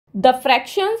The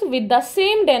fractions with the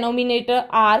same denominator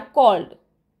are called.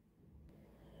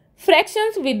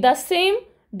 Fractions with the same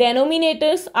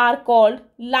denominators are called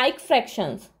like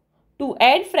fractions. To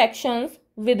add fractions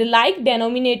with like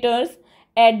denominators,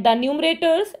 add the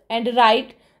numerators and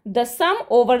write the sum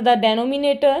over the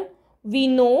denominator. We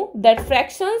know that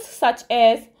fractions such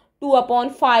as 2 upon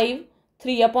 5,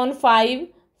 3 upon 5,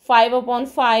 5 upon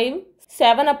 5,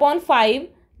 7 upon 5,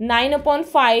 9 upon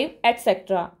 5,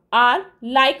 etc. are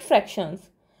like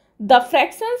fractions. The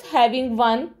fractions having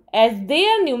 1 as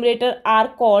their numerator are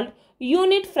called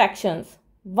unit fractions.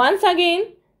 Once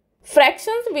again,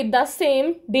 fractions with the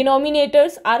same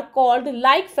denominators are called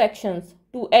like fractions.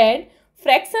 To add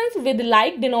fractions with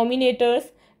like denominators,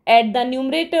 add the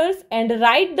numerators and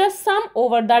write the sum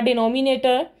over the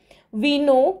denominator. We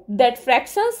know that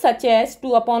fractions such as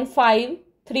 2 upon 5,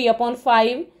 3 upon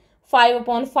 5, 5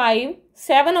 upon 5,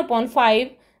 7 upon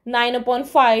 5, 9 upon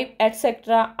 5,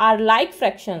 etc. are like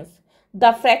fractions.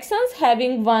 The fractions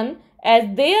having 1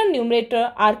 as their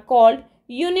numerator are called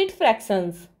unit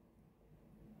fractions.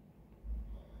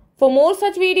 For more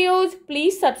such videos,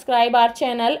 please subscribe our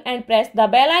channel and press the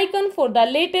bell icon for the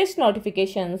latest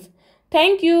notifications.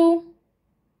 Thank you.